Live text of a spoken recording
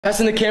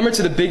Passing the camera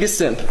to the biggest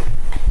simp.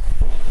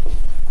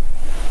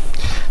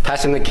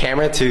 Passing the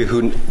camera to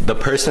the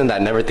person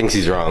that never thinks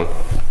he's wrong.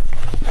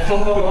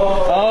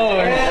 Oh,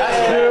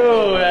 that's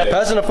true.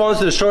 Passing the phone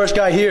to the shortest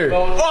guy here.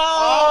 Oh!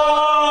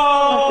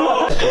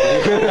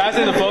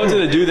 Passing the phone to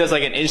the dude that's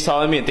like an inch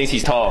taller than me and thinks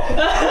he's tall.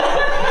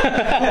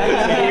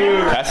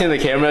 Passing the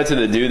camera to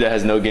the dude that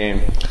has no game.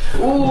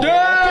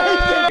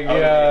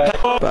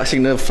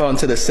 Passing the phone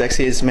to the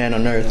sexiest man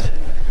on earth.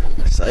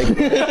 It's like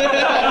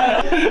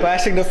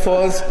passing the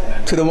phones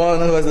to the one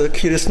who has the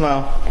cutest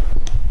smile.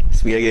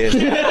 It's me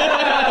again.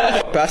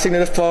 Passing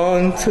the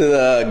phone to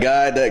the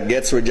guy that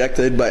gets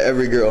rejected by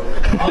every girl.